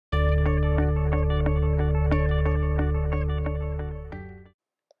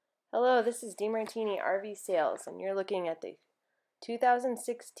Hello, this is DeMartini RV Sales, and you're looking at the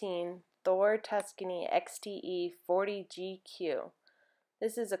 2016 Thor Tuscany XTE 40GQ.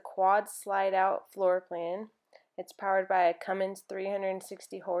 This is a quad slide-out floor plan. It's powered by a Cummins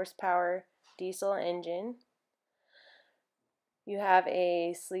 360 horsepower diesel engine. You have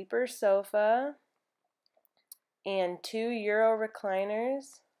a sleeper sofa and 2 Euro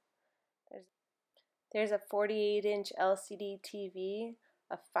recliners. There's a 48-inch LCD TV,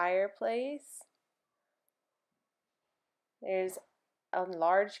 a fireplace. There's a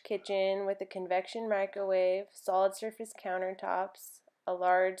large kitchen with a convection microwave, solid surface countertops, a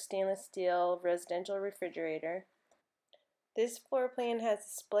large stainless steel residential refrigerator. This floor plan has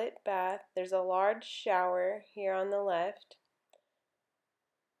a split bath. There's a large shower here on the left.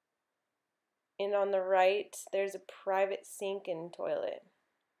 And on the right, there's a private sink and toilet.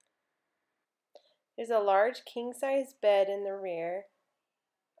 There's a large king-size bed in the rear,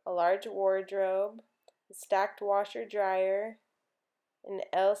 a large wardrobe, a stacked washer-dryer, an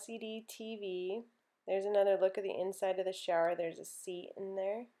LCD TV. There's another look at the inside of the shower. There's a seat in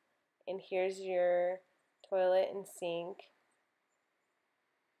there. And here's your toilet and sink.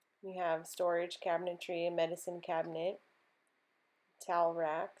 You have storage cabinetry, a medicine cabinet, towel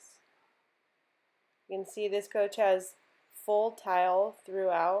racks. You can see this coach has full tile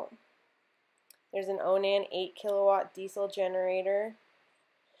throughout. There's an Onan 8 kilowatt diesel generator.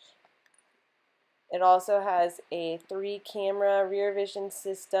 It also has a 3-camera rear vision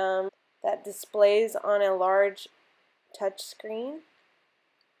system that displays on a large touch screen.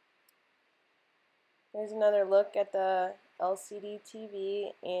 There's another look at the LCD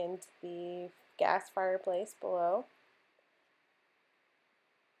TV and the gas fireplace below.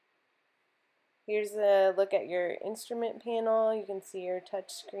 Here's a look at your instrument panel. You can see your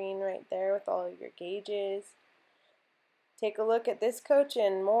touch screen right there with all of your gauges. Take a look at this coach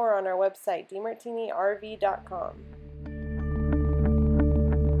and more on our website, DeMartiniRV.com.